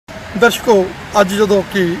दर्शकों अज जदों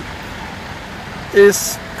कि इस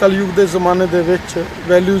कलयुग के जमाने दे विच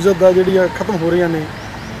वैल्यूज़ जिहड़ियां खत्म हो रही ने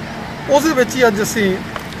उस ही अज असी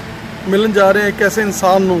मिलन जा रहे हैं एक ऐसे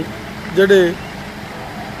इंसान नूं जिहड़े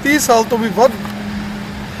 30 साल तो भी वध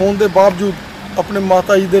होने के बावजूद अपने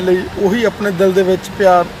माता जी के लिए उही अपने दिल दे विच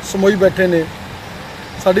प्यार समोई बैठे ने।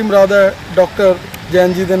 साडी मुराद है डॉक्टर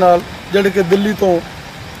जैन जी दे नाल जिहड़े कि दिल्ली तो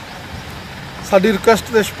साडी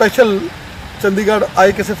रिक्वेस्ट ते स्पैशल चंडीगढ़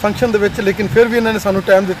आए किसी फंक्शन दे विच, लेकिन फिर भी इन्होंने सानू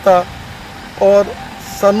टाइम दिता और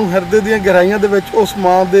सानू हिरदे दी गहराइयां दे विच उस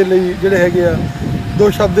माँ दे लई जिहड़े हैगे आ दो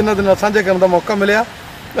शब्द इन्हां दे नाल साझे करन दा मौका मिलिया।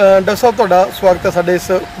 डॉक्टर साहब तुहाडा स्वागत है साडे इस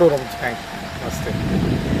प्रोग्राम में। Thank you. नमस्ते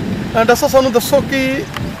डॉक्टर साहब सानू दसो कि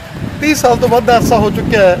 30 साल तो वध अरसा हो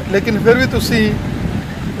चुका है, लेकिन फिर भी तुसी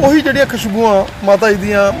उही जिहड़ियां खुशबूआं माता जी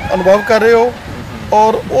दियां अनुभव कर रहे हो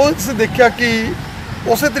और उस देखिया कि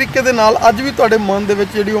उस तरीके दे नाल अज भी तुहाडे मन दे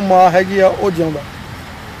विच जिहड़ी माँ हैगी आ ओह जिउंदा।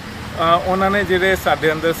 उन्होंने जिहड़े साडे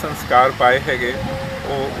अंदर संस्कार पाए हैगे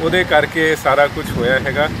ਉਹਦੇ ਕਰਕੇ सारा कुछ होया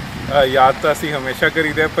हैगा। याद तो असी हमेशा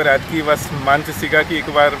करीदा, पर ऐतकी बस मन च सीगा कि एक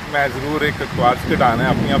बार मैं जरूर एक अखबार च कढाना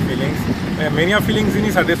अपनियां फीलिंग्स। मेरियां फीलिंग्स ही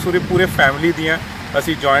नहीं, साडे पूरे फैमिली दियां।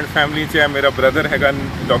 असी जॉइंट फैमिली च है। मेरा ब्रदर हैगा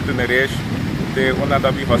डॉक्टर नरेश, तो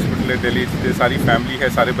उन्होंने भी हॉस्पिटल दिल्ली च, सारी फैमिली है,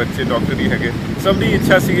 सारे बच्चे डॉक्टर ही है। सब की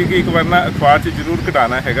इच्छा सी कि एक बार ना अखबार च जरूर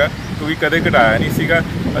कढाना हैगा, क्योंकि कदे कढाया नहीं सीगा।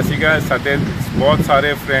 असीगा साडे बहुत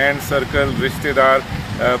सारे फ्रेंड सर्कल रिश्तेदार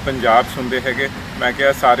पंजाब सुनते हैं। मैं क्या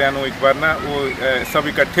सारिਆਂ ਨੂੰ एक बार ना वो सब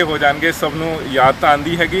इकट्ठे हो जाएंगे, सब ਨੂੰ याद तो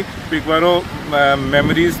आती हैगी, एक बार वो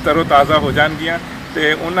मैमरीज़ तरो ताज़ा हो जाएगियाँ।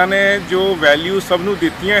 तो उन्होंने जो वैल्यू सब ਨੂੰ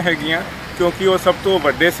ਦਿੱਤੀਆਂ ਹੈਗੀਆਂ, क्योंकि वो सब तो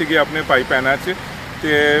ਵੱਡੇ ਸੀਗੇ अपने भाई ਭੈਣਾਂ 'ਚ,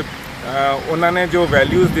 तो उन्होंने जो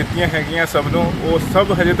वैल्यूज़ ਦਿੱਤੀਆਂ ਹੈਗੀਆਂ सब ਨੂੰ वो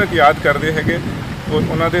सब हजे तक याद करते हैं।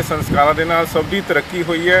 उन्हों के संस्कारों के नाल सब की तरक्की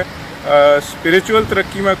हुई है। स्पिरिचुअल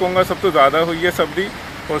तरक्की मैं कहूँगा सब तो ज़्यादा हुई है सब की,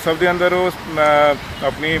 और सब के अंदर वो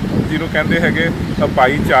अपनी जिन्हों कहते हैं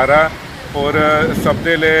भाईचारा और सब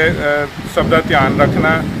दे लिए सब का ध्यान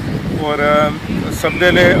रखना और सब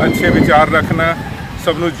दे लिए अच्छे विचार रखना,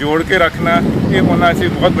 सब नूं जोड़ के रखना, ये उन्हां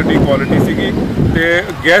च बहुत बड़ी क्वालिटी सीगी। ते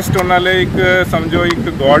गैसट उन्होंने एक समझो एक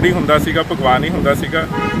गॉड ही हुंदा सीगा, भगवान ही हुंदा सीगा।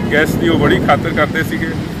 गैसट की वो बड़ी खातर करते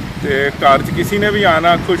सीगे, ते घर च किसी ने भी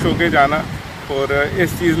आना खुश होके जाना, और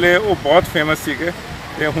इस चीज़ लिए वो बहुत फेमस सीगे।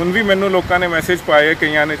 ਤੇ ਹੁਣ ਵੀ ਮੈਨੂੰ ਲੋਕਾਂ ਨੇ ਮੈਸੇਜ ਪਾਏ,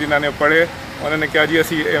 ਕਈਆਂ ਨੇ ਜਿਨ੍ਹਾਂ ਨੇ ਪੜ੍ਹੇ, ਉਹਨਾਂ ਨੇ ਕਿਹਾ ਜੀ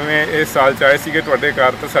ਅਸੀਂ ਐਵੇਂ ਇਸ ਸਾਲ 'ਚ ਆਏ ਸੀਗੇ ਤੁਹਾਡੇ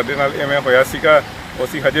ਘਰ, ਤਾਂ ਸਾਡੇ ਨਾਲ ਐਵੇਂ ਹੋਇਆ ਸੀਗਾ,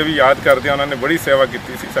 ਅਸੀਂ ਹਜੇ ਵੀ ਯਾਦ ਕਰਦੇ ਹਾਂ, ਉਹਨਾਂ ਨੇ ਬੜੀ ਸੇਵਾ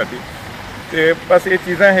ਕੀਤੀ ਸੀ ਸਾਡੀ। ਅਤੇ ਬਸ ਇਹ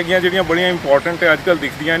ਚੀਜ਼ਾਂ ਹੈਗੀਆਂ ਜਿਹੜੀਆਂ ਬੜੀਆਂ ਇੰਪੋਰਟੈਂਟ ਅੱਜ ਕੱਲ੍ਹ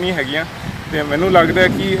ਦਿਖਦੀਆਂ ਨਹੀਂ ਹੈਗੀਆਂ। ਅਤੇ ਮੈਨੂੰ ਲੱਗਦਾ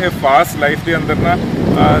ਕਿ ਇਹ ਫਾਸਟ ਲਾਈਫ ਦੇ ਅੰਦਰ ਨਾ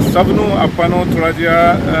ਸਭ ਨੂੰ ਆਪਾਂ ਨੂੰ ਥੋੜ੍ਹਾ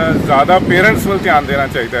ਜਿਹਾ ਜ਼ਿਆਦਾ ਪੇਰੈਂਟਸ ਵੱਲ ਧਿਆਨ ਦੇਣਾ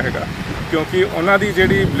ਚਾਹੀਦਾ ਹੈਗਾ, ਕਿਉਂਕਿ ਉਹਨਾਂ ਦੀ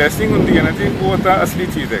ਜਿਹੜੀ ਬਲੈਸਿੰਗ ਹੁੰਦੀ ਹੈ ਨਾ ਜੀ, ਉਹ ਤਾਂ ਅਸਲੀ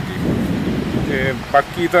ਚੀਜ਼ ਹੈਗੀ। ਤੇ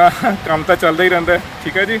ਬਾਕੀ ਤਾਂ ਕੰਮ ਤਾਂ ਚੱਲਦਾ ਹੀ ਰਹਿੰਦਾ,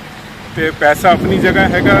 ਠੀਕ ਹੈ ਜੀ। ਤੇ ਪੈਸਾ ਆਪਣੀ ਜਗ੍ਹਾ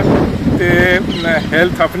ਹੈਗਾ, ਤੇ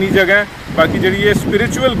ਹੈਲਥ ਆਪਣੀ ਜਗ੍ਹਾ। ਬਾਕੀ ਜਿਹੜੀ ਇਹ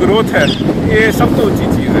ਸਪਿਰਿਚੁਅਲ ਗਰੋਥ ਹੈ, ਇਹ ਸਭ ਤੋਂ ਉੱਚੀ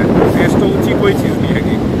ਚੀਜ਼ ਹੈ, ਇਸ ਤੋਂ ਉੱਚੀ ਕੋਈ ਚੀਜ਼ ਨਹੀਂ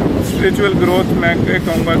ਹੈਗੀ। ਸਪਿਰਿਚੁਅਲ ਗਰੋਥ ਮੈਂ ਇਹ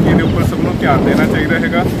ਕਹੂੰਗਾ ਕਿ ਇਹਦੇ ਉੱਪਰ ਸਭ ਨੂੰ ਧਿਆਨ ਦੇਣਾ ਚਾਹੀਦਾ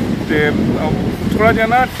ਹੈਗਾ, ਤੇ ਥੋੜ੍ਹਾ ਜਿਹਾ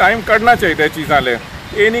ਨਾ ਟਾਈਮ ਕੱਢਣਾ ਚਾਹੀਦਾ ਚੀਜ਼ਾਂ ਲਈ।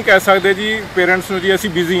 ਇਹ ਨਹੀਂ ਕਹਿ ਸਕਦੇ ਜੀ ਪੇਰੈਂਟਸ ਨੂੰ ਜੀ ਅਸੀਂ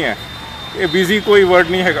ਬਿਜ਼ੀ ਹਾਂ, ਇਹ ਬਿਜ਼ੀ ਕੋਈ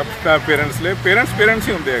ਵਰਡ ਨਹੀਂ ਹੈਗਾ ਪੇਰੈਂਟਸ ਲਈ। ਪੇਰੈਂਟਸ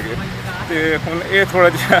ਹੀ ਹੁੰਦੇ ਹੈਗੇ। ਤੇ ਹੁਣ ਇਹ ਥੋੜ੍ਹਾ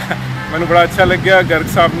ਜਿਹਾ ਮੈਨੂੰ ਬੜਾ ਅੱਛਾ ਲੱਗਿਆ ਗਰਗ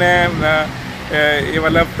ਸਾਹਿਬ ਨੇ ਇਹ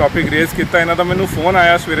ਵਾਲਾ ਟੌਪਿਕ ਰੇਜ਼ ਕੀਤਾ। ਇਹਨਾਂ ਦਾ ਮੈਨੂੰ ਫੋਨ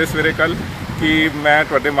ਆਇਆ ਸਵੇਰੇ ਕੱਲ੍ਹ ਕਿ ਮੈਂ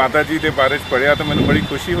ਤੁਹਾਡੇ ਮਾਤਾ ਜੀ ਦੇ ਬਾਰੇ 'ਚ ਪੜ੍ਹਿਆ, ਤਾਂ ਮੈਨੂੰ ਬੜੀ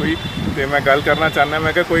ਖੁਸ਼ੀ ਹੋਈ, ਅਤੇ ਮੈਂ ਗੱਲ ਕਰਨਾ ਚਾਹੁੰਦਾ।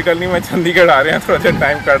 ਮੈਂ ਕਿਹਾ ਕੋਈ ਗੱਲ ਨਹੀਂ, ਮੈਂ ਚੰਡੀਗੜ੍ਹ ਆ ਰਿਹਾ, ਥੋੜ੍ਹਾ ਜਿਹਾ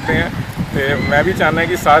ਟਾਈਮ ਕੱਢਦੇ ਹਾਂ। ਅਤੇ ਮੈਂ ਵੀ ਚਾਹੁੰਦਾ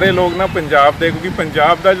ਕਿ ਸਾਰੇ ਲੋਕ ਨਾ ਪੰਜਾਬ ਦੇ, ਕਿਉਂਕਿ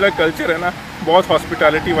ਪੰਜਾਬ ਦਾ ਜਿਹੜਾ ਕਲਚਰ ਹੈ ਨਾ ਬਹੁਤ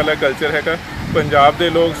ਹੌਸਪਿਟੈਲਿਟੀ ਵਾਲਾ ਕਲਚਰ ਹੈਗਾ। ਪੰਜਾਬ ਦੇ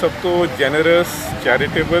ਲੋਕ ਸਭ ਤੋਂ ਜੈਨਰਸ,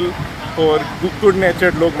 ਚੈਰੀਟੇਬਲ ਔਰ ਗੁੱਡ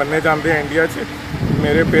ਨੇਚਰਡ ਲੋਕ ਮੰਨੇ ਜਾਂਦੇ ਆ ਇੰਡੀਆ 'ਚ।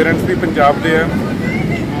 ਮੇਰੇ ਪੇਰੈਂਟਸ ਵੀ ਪੰਜਾਬ ਦੇ ਆ,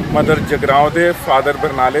 मदर जगराओं के, फादर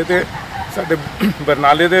बरनाले के। साडे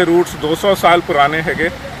बरनाले के रूट्स 200 साल पुराने हैगे,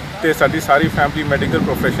 तो साडी सारी फैमिली मैडिकल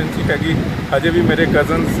प्रोफैशन च हैगी। अजे भी मेरे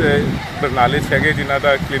कज़न्स बरनाले च हैगे जिन्हां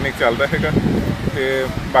दा क्लिनिक चलदा हैगा। तो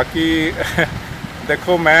बाकी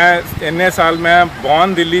देखो मैं इन्ने साल मैं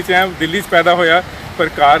बॉर्न दिल्ली च हैं, दिल्ली च पैदा होया,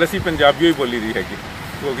 पर घर असी पंजाबी ही बोली दी हैगी,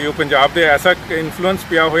 क्योंकि वो पंजाब के ऐसा इन्फ्लुएंस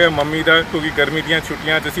पिया होया मम्मी का, क्योंकि गर्मी दी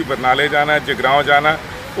छुट्टियां च असी बरनाले जाना, जगराओं जाना,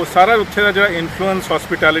 वो सारा उत्थे दा जिहड़ा इन्फ्लुएंस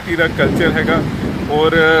हॉस्पिटैलिटी का कल्चर हैगा,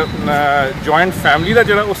 और जॉइंट फैमिली का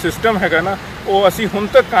जिहड़ा वो सिस्टम हैगा ना, वो असी हुण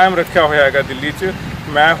तक कायम रखा होया हैगा दिल्ली च।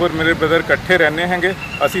 मैं और मेरे ब्रदर इकट्ठे रहने हैंगे,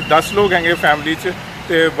 असी 10 लोग हैंगे फैमिली च,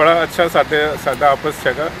 ते बड़ा अच्छा साडा आपस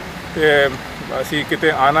हैगा। ते असी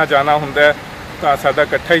किते आना जाना हुंदा है ਤਾਂ ਸਾਡਾ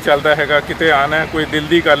ਇਕੱਠਾ ਹੀ ਚੱਲਦਾ ਹੈਗਾ। ਕਿਤੇ ਆਉਣਾ ਕੋਈ ਦਿਲ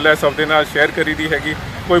ਦੀ ਗੱਲ ਹੈ ਸਭ ਦੇ ਨਾਲ ਸ਼ੇਅਰ ਕਰੀ ਦੀ ਹੈਗੀ,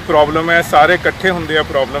 ਕੋਈ ਪ੍ਰੋਬਲਮ ਹੈ ਸਾਰੇ ਇਕੱਠੇ ਹੁੰਦੇ ਆ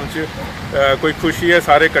ਪ੍ਰੋਬਲਮ 'ਚ, ਕੋਈ ਖੁਸ਼ੀ ਹੈ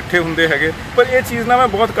ਸਾਰੇ ਇਕੱਠੇ ਹੁੰਦੇ ਹੈਗੇ। ਪਰ ਇਹ ਚੀਜ਼ ਨਾ ਮੈਂ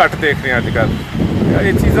ਬਹੁਤ ਘੱਟ ਦੇਖ ਰਿਹਾ ਅੱਜ ਕੱਲ੍ਹ।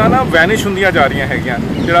 ਇਹ ਚੀਜ਼ਾਂ ਨਾ ਵੈਨਿਸ਼ ਹੁੰਦੀਆਂ ਜਾ ਰਹੀਆਂ ਹੈਗੀਆਂ।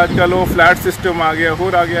 ਜਿਹੜਾ ਅੱਜ ਕੱਲ੍ਹ ਉਹ ਫਲੈਟ ਸਿਸਟਮ ਆ ਗਿਆ,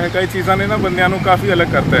 ਹੋਰ ਆ ਗਿਆ ਹੈਗਾ, ਇਹ ਚੀਜ਼ਾਂ ਨੇ ਨਾ ਬੰਦਿਆਂ ਨੂੰ ਕਾਫੀ ਅਲੱਗ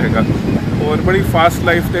ਕਰਤਾ ਹੈਗਾ। ਔਰ ਬੜੀ ਫਾਸਟ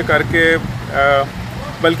ਲਾਈਫ ਦੇ ਕਰਕੇ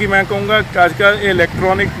ਬਲਕਿ ਮੈਂ ਕਹੂੰਗਾ ਕਿ ਅੱਜ ਕੱਲ੍ਹ ਇਹ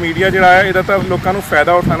ਇਲੈਕਟ੍ਰੋਨਿਕ ਮੀਡੀਆ ਜਿਹੜਾ ਹੈ ਇਹਦਾ ਤਾਂ ਲੋਕਾਂ ਨੂੰ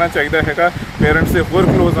ਫਾਇਦਾ ਉਠਾਉਣਾ ਚਾਹੀਦਾ ਹੈਗਾ ਪੇਰੈਂਟਸ ਦੇ ਹੋਰ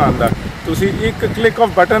ਕਲੋਜ਼ ਆਉਣ ਦਾ। ਤੁਸੀਂ ਇੱਕ ਕਲਿੱਕ ਆਫ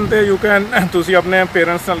ਬਟਨ 'ਤੇ ਤੁਸੀਂ ਆਪਣੇ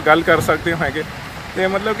ਪੇਰੈਂਟਸ ਨਾਲ ਗੱਲ ਕਰ ਸਕਦੇ ਹੋ ਹੈਗੇ। ਅਤੇ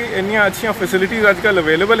ਮਤਲਬ ਕਿ ਇੰਨੀਆਂ ਅੱਛੀਆਂ ਫੈਸਿਲਿਟੀਜ਼ ਅੱਜ ਕੱਲ੍ਹ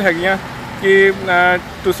ਅਵੇਲੇਬਲ ਹੈਗੀਆਂ ਕਿ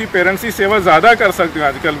ਤੁਸੀਂ ਪੇਰੈਂਟਸ ਦੀ ਸੇਵਾ ਜ਼ਿਆਦਾ ਕਰ ਸਕਦੇ ਹੋ।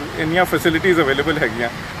 ਅੱਜ ਕੱਲ੍ਹ ਇੰਨੀਆਂ ਫੈਸਿਲਿਟੀਜ਼ ਅਵੇਲੇਬਲ ਹੈਗੀਆਂ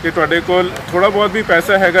ਕਿ ਤੁਹਾਡੇ ਕੋਲ ਥੋੜ੍ਹਾ ਬਹੁਤ ਵੀ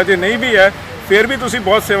ਪੈਸਾ ਹੈਗਾ, ਜੇ ਨਹੀਂ ਵੀ ਹੈ ਫਿਰ ਵੀ ਤੁਸੀਂ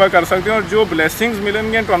ਬਹੁਤ ਸੇਵਾ ਕਰ ਸਕਦੇ ਹੋ। ਔਰ ਜੋ ਬਲੈਸਿੰਗਸ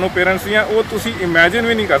ਮਿਲਣਗੀਆਂ ਤੁਹਾਨੂੰ ਪੇਰੈਂਟਸ ਦੀਆਂ ਉਹ ਤੁਸੀਂ ਇਮੈਜਿਨ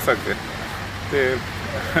ਵੀ ਨਹੀਂ ਕਰ ਸਕਦੇ। ਅਤੇ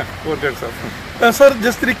ਹੋਰ ਡਾਕਟਰ ਸਾਹਿਬ ਸਰ,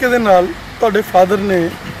 ਜਿਸ ਤਰੀਕੇ ਦੇ ਨਾਲ ਤੁਹਾਡੇ ਫਾਦਰ ਨੇ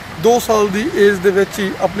 2 ਸਾਲ ਦੀ ਏਜ ਦੇ ਵਿੱਚ ਹੀ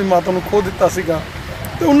ਆਪਣੀ ਮਾਤਾ ਨੂੰ ਖੋ ਦਿੱਤਾ ਸੀਗਾ,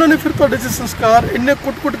 ਅਤੇ ਉਹਨਾਂ ਨੇ ਫਿਰ ਤੁਹਾਡੇ 'ਚ ਸੰਸਕਾਰ ਇੰਨੇ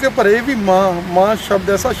ਕੁੱਟ-ਕੁੱਟ ਕੇ ਭਰੇ ਵੀ ਮਾਂ ਸ਼ਬਦ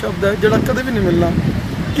ਐਸਾ ਸ਼ਬਦ ਹੈ ਜਿਹੜਾ ਕਦੇ ਵੀ ਨਹੀਂ ਮਿਲਣਾ,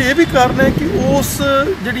 ਕਿ ਇਹ ਵੀ ਕਾਰਨ ਹੈ ਕਿ ਉਸ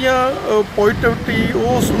ਜਿਹੜੀਆਂ ਪੋਜ਼ਿਟਿਵਿਟੀ,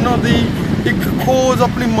 ਉਸ ਉਹਨਾਂ ਦੀ ਇੱਕ ਖੋਜ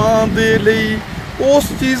ਆਪਣੀ ਮਾਂ ਦੇ ਲਈ, ਉਸ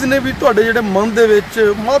ਚੀਜ਼ ਨੇ ਵੀ ਤੁਹਾਡੇ ਜਿਹੜੇ ਮਨ ਦੇ ਵਿੱਚ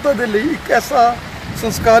ਮਾਤਾ ਦੇ ਲਈ ਇੱਕ ਐਸਾ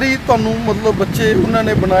ਸੰਸਕਾਰੀ ਤੁਹਾਨੂੰ ਮਤਲਬ ਬੱਚੇ ਉਹਨਾਂ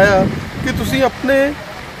ਨੇ ਬਣਾਇਆ ਕਿ ਤੁਸੀਂ ਆਪਣੇ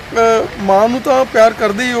ਮਾਂ ਨੂੰ ਤਾਂ ਪਿਆਰ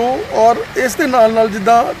ਕਰਦੇ ਹੀ ਹੋ। ਔਰ ਇਸ ਦੇ ਨਾਲ ਨਾਲ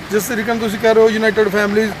ਜਿੱਦਾਂ ਜਿਸ ਤਰੀਕੇ ਨਾਲ ਤੁਸੀਂ ਕਹਿ ਰਹੇ ਹੋ ਯੂਨਾਈਟਿਡ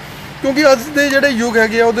ਫੈਮਲੀਜ਼, ਕਿਉਂਕਿ ਅੱਜ ਦੇ ਜਿਹੜੇ ਯੁੱਗ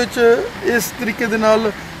ਹੈਗੇ ਆ ਉਹਦੇ 'ਚ ਇਸ ਤਰੀਕੇ ਦੇ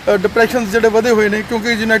ਨਾਲ ਡਿਪਰੈਸ਼ਨਸ ਜਿਹੜੇ ਵਧੇ ਹੋਏ ਨੇ,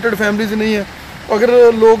 ਕਿਉਂਕਿ ਯੂਨਾਈਟਿਡ ਫੈਮਲੀਜ਼ ਨਹੀਂ ਹੈ। ਅਗਰ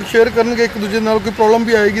ਲੋਕ ਸ਼ੇਅਰ ਕਰਨਗੇ ਇੱਕ ਦੂਜੇ ਨਾਲ, ਕੋਈ ਪ੍ਰੋਬਲਮ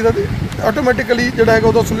ਵੀ ਆਏਗੀ ਤਾਂ ਆਟੋਮੈਟਿਕਲੀ ਜਿਹੜਾ ਹੈਗਾ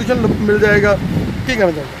ਉਹਦਾ ਸੋਲੂਸ਼ਨ ਮਿਲ ਜਾਏਗਾ। ਕੀ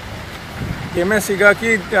ਕਹਿਣਾ ਚਾਹੁੰਦਾ? ਇਵੇਂ ਸੀਗਾ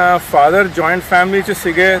ਕਿ ਫਾਦਰ ਜੁਆਇੰਟ ਫੈਮਿਲੀ 'ਚ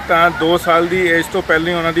ਸੀਗੇ ਤਾਂ 2 ਸਾਲ ਦੀ ਏਜ ਤੋਂ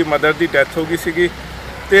ਪਹਿਲਾਂ ਉਹਨਾਂ ਦੀ ਮਦਰ ਦੀ ਡੈਥ ਹੋ ਗਈ ਸੀਗੀ,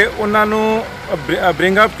 ਅਤੇ ਉਹਨਾਂ ਨੂੰ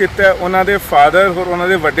ਬਰਿੰਗ ਅਪ ਕੀਤਾ। ਉਹਨਾਂ ਦੇ ਫਾਦਰ ਔਰ ਉਹਨਾਂ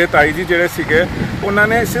ਦੇ ਵੱਡੇ ਤਾਈ ਜੀ ਜਿਹੜੇ ਸੀਗੇ ਉਹਨਾਂ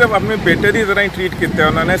ਨੇ ਸਿਰਫ ਆਪਣੇ ਬੇਟੇ ਦੀ ਤਰ੍ਹਾਂ ਹੀ ਟਰੀਟ ਕੀਤਾ।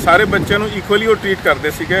 ਉਹਨਾਂ ਨੇ ਸਾਰੇ ਬੱਚਿਆਂ ਨੂੰ ਇਕੁਅਲੀ ਉਹ ਟਰੀਟ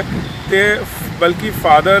ਕਰਦੇ ਸੀਗੇ, ਅਤੇ ਬਲਕਿ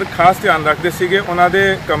ਫਾਦਰ ਖਾਸ ਧਿਆਨ ਰੱਖਦੇ ਸੀਗੇ। ਉਹਨਾਂ ਦੇ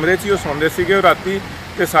ਕਮਰੇ 'ਚ ਹੀ ਉਹ ਸੌਂਦੇ ਸੀਗੇ ਉਹ ਰਾਤੀ,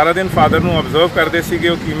 ਅਤੇ ਸਾਰਾ ਦਿਨ ਫਾਦਰ ਨੂੰ ਅਬਜ਼ਰਵ ਕਰਦੇ ਸੀਗੇ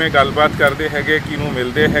ਉਹ ਕਿਵੇਂ ਗੱਲਬਾਤ ਕਰਦੇ ਹੈਗੇ, ਕਿਹਨੂੰ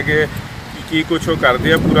ਮਿਲਦੇ ਹੈਗੇ, ਕੀ ਕੁਛ ਉਹ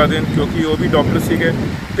ਕਰਦੇ ਆ ਪੂਰਾ ਦਿਨ, ਕਿਉਂਕਿ ਉਹ ਵੀ ਡਾਕਟਰ ਸੀਗੇ।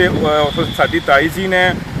 ਅਤੇ ਸਾਡੀ ਤਾਈ ਜੀ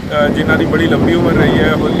ਨੇ ਜਿਨ੍ਹਾਂ ਦੀ ਬੜੀ ਲੰਬੀ ਉਮਰ ਰਹੀ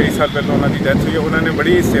ਹੈ, ਹੋਰ ਕਈ ਸਾਲ ਪਹਿਲਾਂ ਉਹਨਾਂ ਦੀ ਡੈਥ ਹੋਈ ਹੈ, ਉਹਨਾਂ ਨੇ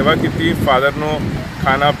ਬੜੀ ਸੇਵਾ ਕੀਤੀ। ਫਾਦਰ ਨੂੰ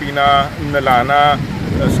ਖਾਣਾ ਪੀਣਾ, ਨਲਾਉਣਾ,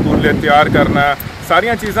 ਸਕੂਲੇ ਤਿਆਰ ਕਰਨਾ,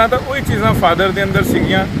 ਸਾਰੀਆਂ ਚੀਜ਼ਾਂ ਤਾਂ ਉਹੀ ਚੀਜ਼ਾਂ ਫਾਦਰ ਦੇ ਅੰਦਰ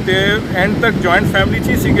ਸੀਗੀਆਂ। ਅਤੇ ਐਂਡ ਤੱਕ ਜੁਆਇੰਟ ਫੈਮਿਲੀ 'ਚ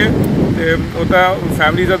ਹੀ ਸੀਗੇ, ਅਤੇ ਉਹ ਤਾਂ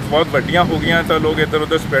ਫੈਮਿਲੀ ਜਦ ਬਹੁਤ ਵੱਡੀਆਂ ਹੋ ਗਈਆਂ ਤਾਂ ਲੋਕ ਇੱਧਰ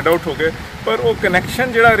ਉੱਧਰ ਸਪਰੈਡ ਆਊਟ ਹੋ ਗਏ, ਪਰ ਉਹ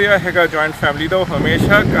ਕਨੈਕਸ਼ਨ ਜਿਹੜਾ ਰਿਹਾ ਹੈਗਾ ਜੁਆਇੰਟ ਫੈਮਿਲੀ ਦਾ ਉਹ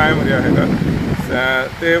ਹਮੇਸ਼ਾ ਕਾਇਮ ਰਿਹਾ ਹੈਗਾ।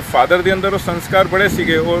 ਅਤੇ ਫਾਦਰ ਦੇ ਅੰਦਰ ਉਹ ਸੰਸਕਾਰ ਬੜੇ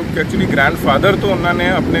ਸੀਗੇ। ਉਹ ਐਕਚੁਅਲੀ ਗ੍ਰੈਂਡ ਫਾਦਰ ਤੋਂ ਉਹਨਾਂ ਨੇ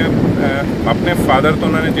ਆਪਣੇ ਫਾਦਰ ਤੋਂ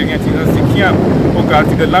ਉਹਨਾਂ ਨੇ ਜਿਹੜੀਆਂ ਚੀਜ਼ਾਂ ਸਿੱਖੀਆਂ ਉਹ ਘਰ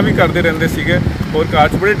 'ਚ ਗੱਲਾਂ ਵੀ ਕਰਦੇ ਰਹਿੰਦੇ ਸੀਗੇ, ਔਰ ਘਰ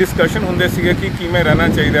 'ਚ ਬੜੇ ਡਿਸਕਸ਼ਨ ਹੁੰਦੇ ਸੀਗੇ ਕਿ ਕਿਵੇਂ ਰਹਿਣਾ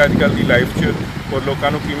ਚਾਹੀਦਾ ਅੱਜ ਕੱਲ੍ਹ ਦੀ ਲਾਈਫ 'ਚ, ਔਰ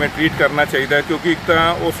ਲੋਕਾਂ ਨੂੰ ਕਿਵੇਂ ਟਰੀਟ ਕਰਨਾ ਚਾਹੀਦਾ। ਕਿਉਂਕਿ ਇੱਕ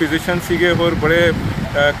ਤਾਂ ਉਹ ਫਿਜ਼ੀਸ਼ੀਅਨ ਸੀਗੇ, ਹੋਰ ਬੜੇ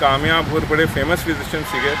ਕਾਮਯਾਬ ਹੋਰ ਬੜੇ ਫੇਮਸ ਫਿਜ਼ੀਸ਼ੀਅਨ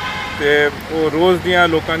ਸੀਗੇ, ਅਤੇ ਉਹ ਰੋਜ਼ ਦੀਆਂ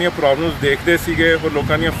ਲੋਕਾਂ ਦੀਆਂ ਪ੍ਰੋਬਲਮਸ ਦੇਖਦੇ ਸੀਗੇ, ਔਰ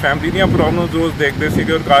ਲੋਕਾਂ ਦੀਆਂ ਫੈਮਿਲੀ ਦੀਆਂ ਪ੍ਰੋਬਲਮਸ ਰੋਜ਼ ਦੇਖਦੇ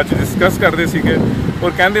ਸੀਗੇ, ਔਰ ਘਰ 'ਚ ਡਿਸਕਸ ਕਰਦੇ ਸੀਗੇ,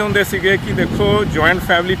 ਔਰ ਕਹਿੰਦੇ ਹੁੰਦੇ ਸੀਗੇ ਕਿ ਦੇਖੋ ਜੁਆਇੰਟ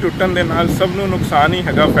ਫੈਮਿਲੀ ਟੁੱਟਣ ਦੇ ਨਾਲ ਸਭ ਨੂੰ ਨੁਕਸਾਨ ਹੀ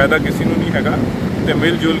ਹੈਗਾ, ਫਾਇਦਾ ਕਿਸੇ ਨੂੰ ਨਹੀਂ ਹੈਗਾ, ਅਤੇ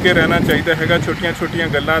ਮਿਲ ਜੁਲ ਕੇ ਰਹਿਣਾ ਚਾਹੀਦਾ ਹੈਗਾ। ਛੋਟੀਆਂ ਛੋਟੀਆਂ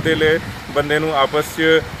ਗੱਲਾਂ ਦੇ ਲਈ ਬੰਦੇ ਨੂੰ ਆਪਸ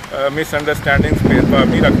 'ਚ ਮਿਸਅੰਡਰਸਟੈਂਡਿੰਗਸ ਭੇਦਭਾਵ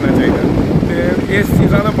ਨਹੀਂ ਰੱਖਣਾ ਚਾਹੀਦਾ। ਅਤੇ ਇਸ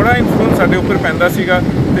ਚੀਜ਼ਾਂ ਦਾ ਬੜਾ ਇਨਫਲੂਐਂਸ ਸਾਡੇ ਉੱਪਰ ਪੈਂਦਾ ਸੀਗਾ।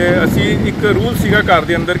 ਅਤੇ ਅਸੀਂ ਇੱਕ ਰੂਲ ਸੀਗਾ ਘਰ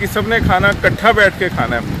ਦੇ ਅੰਦਰ ਕਿ ਸਭ ਨੇ ਖਾਣਾ ਇਕੱਠਾ ਬੈਠ ਕੇ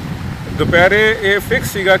ਖਾਣਾ। ਦੁਪਹਿਰੇ ਇਹ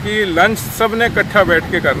ਫਿਕਸ ਸੀਗਾ ਕਿ ਲੰਚ ਸਭ ਨੇ ਇਕੱਠਾ ਬੈਠ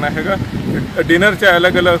ਕੇ ਕਰਨਾ ਹੈਗਾ, ਡਿਨਰ ਚਾਹੇ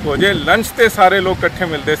ਅਲੱਗ-ਅਲੱਗ ਹੋ ਜਾਏ, ਲੰਚ 'ਤੇ ਸਾਰੇ ਲੋਕ ਇਕੱਠੇ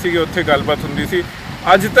ਮਿਲਦੇ ਸੀਗੇ, ਉੱਥੇ ਗੱਲਬਾਤ ਹੁੰਦੀ ਸੀ।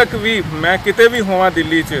 ਅੱਜ ਤੱਕ ਵੀ ਮੈਂ ਕਿਤੇ ਵੀ ਹੋਵਾਂ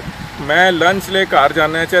ਦਿੱਲੀ 'ਚ, ਮੈਂ ਲੰਚ ਲਈ ਘਰ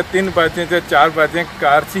ਜਾਣਾ, ਚਾਹੇ 3 ਵਜੇ ਚਾਹੇ 4 ਵਜੇ,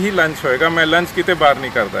 ਘਰ 'ਚ ਹੀ ਲੰਚ ਹੋਏਗਾ। ਮੈਂ ਲੰਚ ਕਿਤੇ ਬਾਹਰ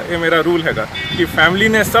ਨਹੀਂ ਕਰਦਾ, ਇਹ ਮੇਰਾ ਰੂਲ ਹੈਗਾ ਕਿ ਫੈਮਿਲੀ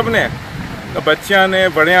ਨੇ ਸਭ ਨੇ, ਬੱਚਿਆਂ ਨੇ,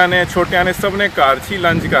 ਬੜਿਆਂ ਨੇ, ਛੋਟਿਆਂ ਨੇ, ਸਭ ਨੇ ਘਰ 'ਚ ਹੀ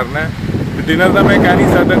ਲੰਚ ਕਰਨਾ। ਡਿਨਰ ਦਾ ਮੈਂ ਕਹਿ ਨਹੀਂ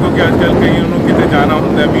ਸਕਦਾ ਕਿਉਂਕਿ ਅੱਜ ਕੱਲ੍ਹ ਕਈ ਨੂੰ ਕਿਤੇ ਜਾਣਾ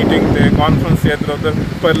ਹੁੰਦਾ ਮੀਟਿੰਗ 'ਤੇ, ਕਾਨਫਰੰਸ 'ਤੇ, ਇੱਧਰ ਉੱਧਰ,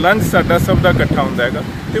 ਪਰ ਲੰਚ ਸਾਡਾ ਸਭ ਦਾ ਇਕੱਠਾ ਹੁੰਦਾ ਹੈਗਾ।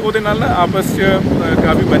 ਅਤੇ ਉਹਦੇ ਨਾਲ ਨਾ ਆਪਸ 'ਚ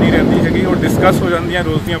ਕਾਫੀ ਬਣੀ ਰਹਿੰਦੀ ਹੈਗੀ, ਉਹ ਡਿਸਕਸ ਹੋ ਜਾਂਦੀਆਂ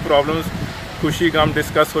ਰੋਜ਼ ਦੀਆਂ ਪ੍ਰੋਬਲਮਸ, ਖੁਸ਼ੀ ਗਮ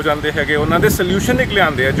ਡਿਸਕਸ ਹੋ ਜਾਂਦੇ ਹੈਗੇ, ਉਹਨਾਂ ਦੇ ਸੋਲਿਊਸ਼ਨ ਨਿਕਲੇ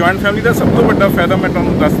ਆਉਂਦੇ ਆ। ਜੁਆਇੰਟ ਫੈਮਿਲੀ ਦਾ ਸਭ ਤੋਂ ਵੱਡਾ ਫਾਇਦਾ ਮੈਂ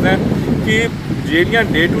ਤੁਹਾਨੂੰ ਦੱਸਦਾ ਕਿ ਜਿਹੜੀਆਂ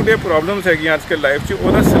ਡੇ ਟੂ ਡੇ ਪ੍ਰੋਬਲਮਸ ਹੈਗੀਆਂ ਅੱਜ ਕੱਲ੍ਹ ਲਾਈਫ 'ਚ,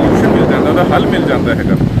 ਉਹਦਾ ਸੋਲਿਊਸ਼ਨ ਮਿਲ ਜਾਂਦਾ, ਉਹਦਾ ਹੱਲ ਮਿਲ ਜਾਂਦਾ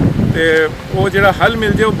ਹੈਗਾ। ਅਤੇ ਉਹ ਜਿਹੜਾ ਹੱਲ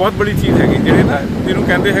ਮਿਲ ਜਾਏ ਉਹ ਬਹੁਤ ਬੜੀ ਚੀਜ਼ ਹੈਗੀ, ਜਿਹੜੇ ਨਾ ਜਿਹਨੂੰ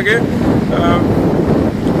ਕਹਿੰਦੇ ਹੈਗੇ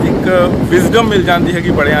ਇੱਕ ਵਿਜ਼ਡਮ ਮਿਲ ਜਾਂਦੀ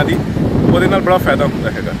ਹੈਗੀ ਬੜਿਆਂ ਦੀ, ਉਹਦੇ ਨਾਲ ਬੜਾ ਫਾਇਦਾ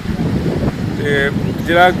ਹੁੰਦਾ ਹੈਗਾ। ਅਤੇ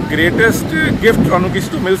ਜਿਹੜਾ ਗ੍ਰੇਟੈਸਟ ਗਿਫਟ ਤੁਹਾਨੂੰ ਕਿਸੇ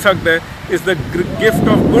ਤੋਂ ਮਿਲ ਸਕਦਾ ਹੈ is the gift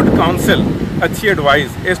of good council, ਅੱਛੀ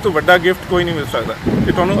ਐਡਵਾਈਸ। ਇਸ ਤੋਂ ਵੱਡਾ ਗਿਫਟ ਕੋਈ ਨਹੀਂ ਮਿਲ ਸਕਦਾ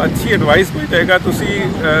ਕਿ ਤੁਹਾਨੂੰ ਅੱਛੀ ਐਡਵਾਈਸ ਮਿਲ ਜਾਏਗਾ, ਤੁਸੀਂ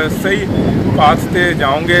ਸਹੀ ਪਾਥ 'ਤੇ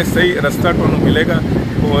ਜਾਓਗੇ, ਸਹੀ ਰਸਤਾ ਤੁਹਾਨੂੰ ਮਿਲੇਗਾ,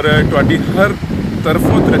 ਔਰ ਤੁਹਾਡੀ ਹਰ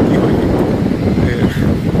ਤਰਫੋਂ ਤਰੱਕੀ ਹੋਏਗੀ।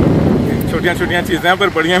 ਛੋਟੀਆਂ ਛੋਟੀਆਂ ਚੀਜ਼ਾਂ ਪਰ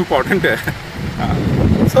ਬੜੀਆਂ ਇੰਪੋਰਟੈਂਟ ਹੈ।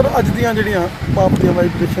 ਸਰ, ਅੱਜ ਦੀਆਂ ਜਿਹੜੀਆਂ ਪਾਪ ਦੀਆਂ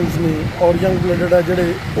ਵਾਈਬ੍ਰੇਸ਼ਨਸ ਨੇ ਔਰ ਯੰਗ ਬਲੱਡਡ ਆ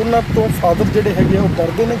ਜਿਹੜੇ, ਉਹਨਾਂ ਤੋਂ ਫਾਦਰ ਜਿਹੜੇ ਹੈਗੇ ਆ ਉਹ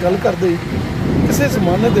ਡਰਦੇ ਨੇ ਗੱਲ ਕਰਦੇ। ਕਿਸੇ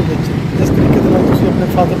ਜ਼ਮਾਨੇ ਦੇ ਵਿੱਚ ਜਿਸ ਤਰੀਕੇ ਦੇ ਨਾਲ ਤੁਸੀਂ ਆਪਣੇ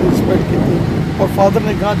ਫਾਦਰ ਦੀ ਰਿਸਪੈਕਟ ਕੀਤੀ, ਔਰ ਫਾਦਰ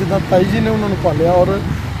ਨੇ ਗਾਂ ਜਿੱਦਾਂ ਤਾਈ ਜੀ ਨੇ ਉਹਨਾਂ ਨੂੰ ਪਾਲਿਆ, ਔਰ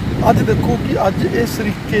ਅੱਜ ਦੇਖੋ ਕਿ ਅੱਜ ਇਸ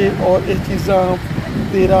ਤਰੀਕੇ ਔਰ ਇਹ ਚੀਜ਼ਾਂ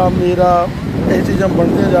ਤੇਰਾ ਮੇਰਾ ਇਹ ਚੀਜ਼ਾਂ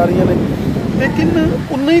ਬਣਦੀਆਂ ਜਾ ਰਹੀਆਂ ਨੇ। ਲੇਕਿਨ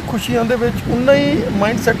ਉਨਾ ਹੀ ਖੁਸ਼ੀਆਂ ਦੇ ਵਿੱਚ ਉਨਾ ਹੀ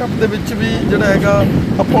ਮਾਈਂਡ ਸੈਟਅਪ ਦੇ ਵਿੱਚ ਵੀ ਜਿਹੜਾ ਹੈਗਾ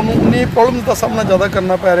ਆਪਾਂ ਨੂੰ ਉਨੀ ਪ੍ਰੋਬਲਮਸ ਦਾ ਸਾਹਮਣਾ ਜ਼ਿਆਦਾ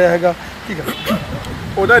ਕਰਨਾ ਪੈ ਰਿਹਾ ਹੈਗਾ। ਕੀ ਕਰ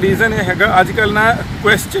ਉਹਦਾ ਰੀਜ਼ਨ ਇਹ ਹੈਗਾ, ਅੱਜ ਕੱਲ੍ਹ ਨਾ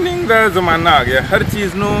ਕੁਐਸਚਨਿੰਗ ਦਾ ਜ਼ਮਾਨਾ ਆ ਗਿਆ। ਹਰ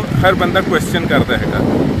ਚੀਜ਼ ਨੂੰ ਹਰ ਬੰਦਾ ਕੁਐਸਚਨ ਕਰਦਾ ਹੈਗਾ।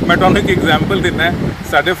 ਮੈਂ ਤੁਹਾਨੂੰ ਇੱਕ ਐਗਜ਼ਾਮਪਲ ਦਿੰਦਾ।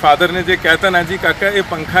 ਸਾਡੇ ਫਾਦਰ ਨੇ ਜੇ ਕਹਿਤਾ ਨਾ ਜੀ ਕਾਕਾ ਇਹ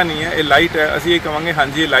ਪੰਖਾ ਨਹੀਂ ਹੈ, ਇਹ ਲਾਈਟ ਹੈ, ਅਸੀਂ ਇਹ ਕਹਾਂਗੇ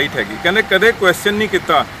ਹਾਂਜੀ ਇਹ ਲਾਈਟ ਹੈਗੀ। ਕਹਿੰਦੇ ਕਦੇ ਕੁਐਸਚਨ ਨਹੀਂ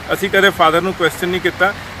ਕੀਤਾ, ਅਸੀਂ ਕਦੇ ਫਾਦਰ ਨੂੰ ਕੁਐਸਚਨ ਨਹੀਂ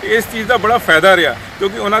ਕੀਤਾ। ਇਸ ਚੀਜ਼ ਦਾ ਬੜਾ ਫਾਇਦਾ ਰਿਹਾ,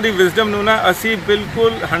 ਕਿਉਂਕਿ ਉਹਨਾਂ ਦੀ ਵਿਜ਼ਡਮ ਨੂੰ ਨਾ ਅਸੀਂ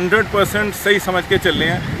ਬਿਲਕੁਲ 100% ਸਹੀ ਸਮਝ ਕੇ ਚੱਲੇ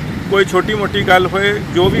ਹਾਂ। ਕੋਈ ਛੋਟੀ ਮੋਟੀ ਗੱਲ ਹੋਏ,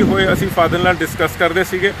 ਜੋ ਵੀ ਹੋਏ, ਅਸੀਂ ਫਾਦਰ ਨਾਲ ਡਿਸਕਸ ਕਰਦੇ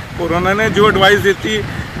ਸੀਗੇ, ਔਰ ਉਹਨਾਂ ਨੇ ਜੋ ਐਡਵਾਈਸ ਦਿੱਤੀ,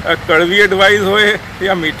 ਕੜਵੀ ਐਡਵਾਈਸ ਹੋਏ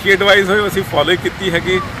ਜਾਂ ਮਿੱਠੀ ਐਡਵਾਈਸ ਹੋਏ, ਅਸੀਂ ਫੋਲੋ ਕੀਤੀ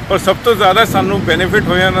ਹੈਗੀ। ਔਰ ਸਭ ਤੋਂ ਜ਼ਿਆਦਾ ਸਾਨੂੰ ਬੈਨੀਫਿਟ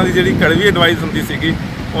ਹੋਇਆ ਉਹਨਾਂ ਦੀ ਜਿਹੜੀ ਕੜਵੀ ਐਡਵਾਈਸ ਹੁੰਦੀ ਸੀਗੀ,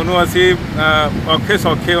 ਉਹਨੂੰ ਅਸੀਂ ਔਖੇ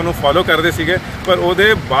ਸੌਖੇ ਉਹਨੂੰ ਫੋਲੋ ਕਰਦੇ ਸੀਗੇ, ਪਰ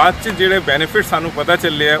ਉਹਦੇ ਬਾਅਦ 'ਚ ਜਿਹੜੇ ਬੈਨੀਫਿਟ ਸਾਨੂੰ ਪਤਾ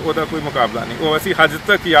ਚੱਲਿਆ ਉਹਦਾ ਕੋਈ ਮੁਕਾਬਲਾ ਨਹੀਂ। ਉਹ ਅਸੀਂ ਅੱਜ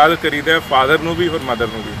ਤੱਕ ਯਾਦ ਕਰੀਦਾ, ਫਾਦਰ ਨੂੰ ਵੀ ਔਰ ਮਦਰ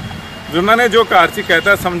ਨੂੰ ਵੀ। ਉਹਨਾਂ ਨੇ ਜੋ ਘਰ 'ਚ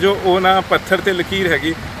ਕਹਿਤਾ ਸਮਝੋ ਉਹ ਨਾ ਪੱਥਰ 'ਤੇ ਲਕੀਰ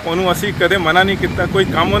ਹੈਗੀ, ਉਹਨੂੰ ਅਸੀਂ ਕਦੇ ਮਨਾ ਨਹੀਂ ਕੀਤਾ। ਕੋਈ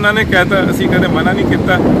ਕੰਮ ਉਹਨਾਂ ਨੇ ਕਹਿਤਾ ਅਸੀਂ ਕਦੇ ਮਨਾ ਨਹੀਂ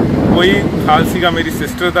ਕੀਤਾ। ਕੋਈ ਹਾਲ ਸੀਗਾ ਮੇਰੀ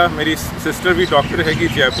ਸਿਸਟਰ ਦਾ, ਮੇਰੀ ਸਿਸਟਰ ਵੀ ਡਾਕਟਰ ਹੈਗੀ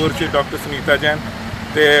ਜੈਪੁਰ 'ਚ, ਡਾਕਟਰ ਸੁਨੀਤਾ ਜੈਨ,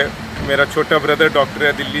 ਅਤੇ ਮੇਰਾ ਛੋਟਾ ਬ੍ਰਦਰ ਡਾਕਟਰ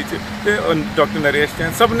ਹੈ ਦਿੱਲੀ 'ਚ, ਅਤੇ ਡਾਕਟਰ ਨਰੇਸ਼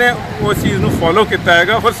ਜੈਨ। ਸਭ ਨੇ ਉਸ ਚੀਜ਼ ਨੂੰ ਫੋਲੋ ਕੀਤਾ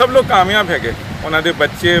ਹੈਗਾ, ਔਰ ਸਭ ਲੋਕ ਕਾਮਯਾਬ ਹੈਗੇ, ਉਹਨਾਂ ਦੇ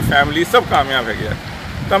ਬੱਚੇ ਫੈਮਿਲੀ ਸਭ ਕਾਮਯਾਬ ਹੈਗੇ ਆ।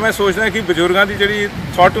 ਤਾਂ ਮੈਂ ਸੋਚਦਾ ਕਿ ਬਜ਼ੁਰਗਾਂ ਦੀ ਜਿਹੜੀ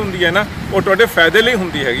ਥਾਟ ਹੁੰਦੀ ਹੈ ਨਾ, ਉਹ ਤੁਹਾਡੇ ਫਾਇਦੇ ਲਈ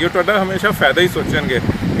ਹੁੰਦੀ ਹੈਗੀ। ਉਹ ਤੁਹਾਡਾ ਹਮੇਸ਼ਾ ਫਾਇਦਾ ਹੀ ਸੋਚਣਗੇ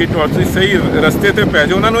ਕਿ ਤੁਸੀਂ ਸਹੀ ਰਸਤੇ 'ਤੇ ਪੈ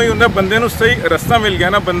ਜਾਓ। ਉਹਨਾਂ ਨੂੰ ਹੀ ਹੁੰਦਾ ਬੰਦੇ ਨੂੰ ਸਹੀ ਰਸਤਾ ਮਿਲ ਗਿਆ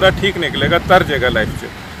ਨਾ, ਬੰਦਾ ਠੀਕ ਨਿਕਲੇਗਾ, ਤਰ ਜਾਏਗਾ ਲਾਈਫ 'ਚ।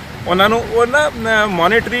 ਉਹਨਾਂ ਨੂੰ ਉਹ ਨਾ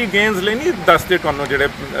ਮੋਨੀਟਰੀ ਗੇਨਸ ਲਈ ਨਹੀਂ ਦੱਸਦੇ ਤੁਹਾਨੂੰ, ਜਿਹੜੇ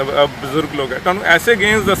ਬਜ਼ੁਰਗ ਲੋਕ ਹੈ ਤੁਹਾਨੂੰ ਐਸੇ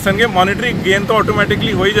ਗੇਨਸ ਦੱਸਣਗੇ। ਮੋਨੀਟਰੀ ਗੇਨ ਤਾਂ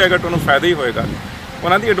ਆਟੋਮੈਟਿਕਲੀ ਹੋ ਹੀ ਜਾਏਗਾ, ਤੁਹਾਨੂੰ ਫਾਇਦਾ ਹੀ ਹੋਏਗਾ।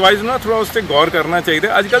 ਉਹਨਾਂ ਦੀ ਐਡਵਾਈਸ ਨੂੰ ਥੋੜ੍ਹਾ ਉਸ 'ਤੇ ਗੌਰ ਕਰਨਾ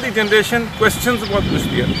ਚਾਹੀਦਾ। ਅੱਜ ਕੱਲ੍ਹ ਦੀ ਜਨਰੇਸ਼ਨ ਕੁਐਸਚਨਸ ਬਹੁਤ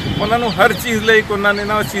ਪੁੱਛਦੀ ਹੈ, ਉਹਨਾਂ ਨੂੰ ਹਰ ਚੀਜ਼ ਲਈ ਉਹਨਾਂ ਨੇ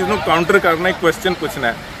ਨਾ ਉਸ ਚੀਜ਼ ਨੂੰ ਕਾਊਂਟਰ ਕਰਨਾ, ਇੱਕ ਕੁਐਸਚਨ ਪੁੱਛਣਾ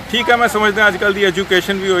ਹੈ। ਠੀਕ ਹੈ, ਮੈਂ ਸਮਝਦਾ ਅੱਜ ਕੱਲ੍ਹ ਦੀ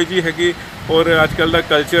ਐਜੂਕੇਸ਼ਨ ਵੀ ਹੋਈ ਜੀ ਹੈਗੀ, ਔਰ ਅੱਜ ਕੱਲ੍ਹ ਦਾ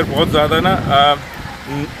ਕਲਚਰ ਬਹੁਤ ਜ਼ਿਆਦਾ ਨਾ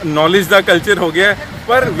ਨੌਲੇਜ ਦਾ ਕਲਚਰ ਹੋ ਗਿਆ,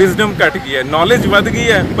 ਪਰ ਵਿਜ਼ਡਮ ਘੱਟ ਗਈ ਹੈ। ਨੌਲੇਜ ਵੱਧ ਗਈ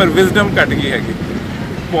ਹੈ, ਪਰ ਵਿਜ਼ਡਮ ਘੱਟ ਗਈ ਹੈਗੀ।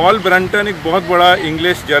 ਪੌਲ ਬਰੰਟਨ ਇੱਕ ਬਹੁਤ ਬੜਾ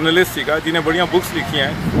ਇੰਗਲਿਸ਼ ਜਰਨਲਿਸਟ ਸੀਗਾ, ਜਿਹਨੇ ਬੜੀਆਂ ਬੁੱਕਸ ਲਿਖੀਆਂ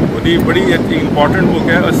ਹੈ। ਉਹਦੀ ਬੜੀ ਇੰਪੋਰਟੈਂਟ ਬੁੱਕ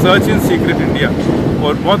ਹੈ ਅ ਸਰਚ ਇਨ ਸੀਕ੍ਰੇਟ ਇੰਡੀਆ,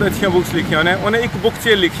 ਔਰ ਬਹੁਤ ਅੱਛੀਆਂ ਬੁੱਕਸ ਲਿਖੀਆਂ ਉਹਨੇ ਇੱਕ ਬੁੱਕ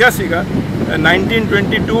 'ਚ ਲਿਖਿਆ ਸੀਗਾ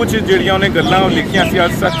 1922 'ਚ ਜਿਹੜੀਆਂ ਉਹਨੇ ਗੱਲਾਂ ਉਹ ਲਿਖੀਆਂ ਸੀ,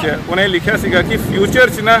 ਅੱਜ ਸੱਚ ਹੈ। ਉਹਨੇ ਲਿਖਿਆ ਸੀਗਾ ਕਿ ਫਿਊਚਰ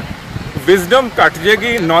 'ਚ ਨਾ ਵਿਜ਼ਡਮ ਘੱਟ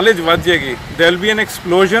ਜਾਏਗੀ, ਨੌਲੇਜ ਵੱਧ ਜਾਏਗੀ। ਦੇयर will B N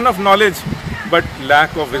explosion of knowledge but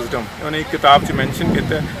lack of wisdom. ਉਹਨੇ ਇੱਕ ਕਿਤਾਬ 'ਚ ਮੈਂਸ਼ਨ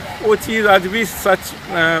ਕੀਤਾ। ਉਹ ਚੀਜ਼ ਅੱਜ ਵੀ ਸੱਚ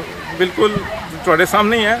ਬਿਲਕੁਲ ਤੁਹਾਡੇ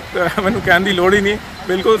ਸਾਹਮਣੇ ਹੀ ਹੈ, ਮੈਨੂੰ ਕਹਿਣ ਦੀ ਲੋੜ ਹੀ ਨਹੀਂ,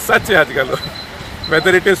 ਬਿਲਕੁਲ ਸੱਚ ਹੈ ਅੱਜ ਕੱਲ੍ਹ।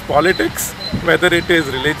 whether it is politics, whether it is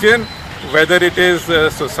religion, whether it is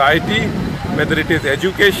society, whether it is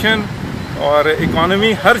education और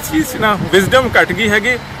इकोनॉमी, हर चीज़ ना विजडम घट गई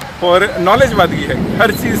हैगी और नॉलेज वध गई हैगी।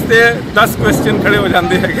 हर चीज़ से 10 क्वेश्चन खड़े हो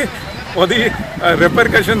जाते हैं, ਉਹਦੀ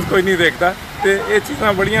ਰਿਪਰਕਸ਼ਨਸ ਕੋਈ ਨਹੀਂ ਦੇਖਦਾ। ਅਤੇ ਇਹ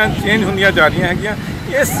ਚੀਜ਼ਾਂ ਬੜੀਆਂ ਚੇਂਜ ਹੁੰਦੀਆਂ ਜਾ ਰਹੀਆਂ ਹੈਗੀਆਂ।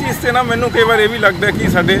 ਇਸ ਚੀਜ਼ 'ਤੇ ਨਾ ਮੈਨੂੰ ਕਈ ਵਾਰ ਇਹ ਵੀ ਲੱਗਦਾ ਕਿ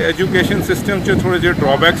ਸਾਡੇ ਐਜੂਕੇਸ਼ਨ ਸਿਸਟਮ 'ਚ ਥੋੜ੍ਹੇ ਜਿਹੇ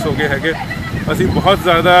ਡਰੋਬੈਕਸ ਹੋ ਗਏ ਹੈਗੇ। ਅਸੀਂ ਬਹੁਤ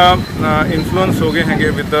ਜ਼ਿਆਦਾ ਇਨਫਲੂਐਂਸ ਹੋ ਗਏ ਹੈਗੇ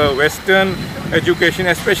with the western education,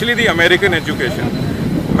 especially the American education.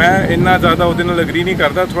 ਮੈਂ ਇੰਨਾ ਜ਼ਿਆਦਾ ਉਹਦੇ ਨਾਲ ਅਗਰੀ ਨਹੀਂ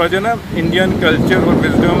ਕਰਦਾ। ਥੋੜ੍ਹਾ ਜਿਹਾ ਨਾ ਇੰਡੀਅਨ ਕਲਚਰ ਔਰ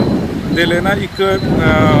ਵਿਜ਼ਡਮ ਦੇ ਲਈ ਨਾ ਇੱਕ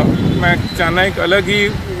ਮੈਂ ਚਾਹੁੰਦਾ ਇੱਕ ਅਲੱਗ ਹੀ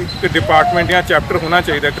ਇੱਕ ਡਿਪਾਰਟਮੈਂਟ ਜਾਂ ਚੈਪਟਰ ਹੋਣਾ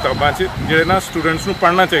ਚਾਹੀਦਾ ਕਿਤਾਬਾਂ 'ਚ, ਜਿਹੜੇ ਨਾ ਸਟੂਡੈਂਟਸ ਨੂੰ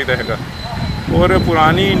ਪੜ੍ਹਨਾ ਚਾਹੀਦਾ ਹੈਗਾ। ਔਰ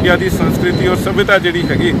ਪੁਰਾਣੀ ਇੰਡੀਆ ਦੀ ਸੰਸਕ੍ਰਿਤੀ ਔਰ ਸੱਭਿਅਤਾ ਜਿਹੜੀ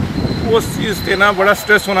ਹੈਗੀ, ਉਸ ਚੀਜ਼ 'ਤੇ ਨਾ ਬੜਾ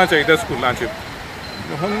ਸਟ੍ਰੈਸ ਹੋਣਾ ਚਾਹੀਦਾ ਸਕੂਲਾਂ 'ਚ।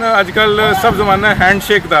 ਹੁਣ ਅੱਜ ਕੱਲ੍ਹ ਸਭ ਜ਼ਮਾਨਾ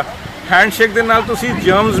ਹੈਂਡਸ਼ੇਕ ਦਾ, ਹੈਂਡਸ਼ੇਕ ਦੇ ਨਾਲ ਤੁਸੀਂ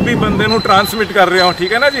ਜਰਮਸ ਵੀ ਬੰਦੇ ਨੂੰ ਟਰਾਂਸਮਿਟ ਕਰ ਰਹੇ ਹੋ,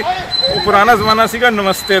 ਠੀਕ ਹੈ ਨਾ ਜੀ। ਉਹ ਪੁਰਾਣਾ ਜ਼ਮਾਨਾ ਸੀਗਾ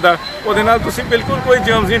ਨਮਸਤੇ ਦਾ, ਉਹਦੇ ਨਾਲ ਤੁਸੀਂ ਬਿਲਕੁਲ ਕੋਈ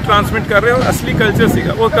ਜਰਮਸ ਨਹੀਂ ਟਰਾਂਸਮਿਟ ਕਰ ਰਹੇ ਹੋ। ਅਸਲੀ ਕਲਚਰ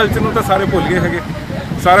ਸੀਗਾ, ਉਹ ਕਲਚਰ ਨੂੰ ਤਾਂ ਸਾਰੇ ਭੁੱਲ ਗਏ ਹੈਗੇ।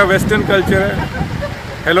 ਸਾਰਾ ਵੈਸਟਰਨ ਕਲਚਰ ਹੈ,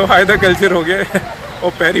 ਹੈਲੋ ਹਾਈ ਦਾ ਕਲਚਰ ਹੋ ਗਿਆ,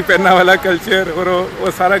 ਉਹ ਪੈਰੀ ਪੈਨਾਂ ਵਾਲਾ ਕਲਚਰ, ਔਰ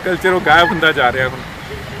ਉਹ ਸਾਰਾ ਕਲਚਰ ਉਹ ਗਾਇਬ ਹੁੰਦਾ ਜਾ ਰਿਹਾ ਹੁਣ।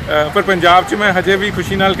 ਪਰ ਪੰਜਾਬ 'ਚ ਮੈਂ ਹਜੇ ਵੀ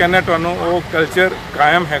ਖੁਸ਼ੀ ਨਾਲ ਕਹਿਣਾ ਤੁਹਾਨੂੰ, ਉਹ ਕਲਚਰ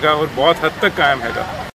ਕਾਇਮ ਹੈਗਾ ਔਰ ਬਹੁਤ ਹੱਦ ਤੱਕ ਕਾਇਮ ਹੈਗਾ।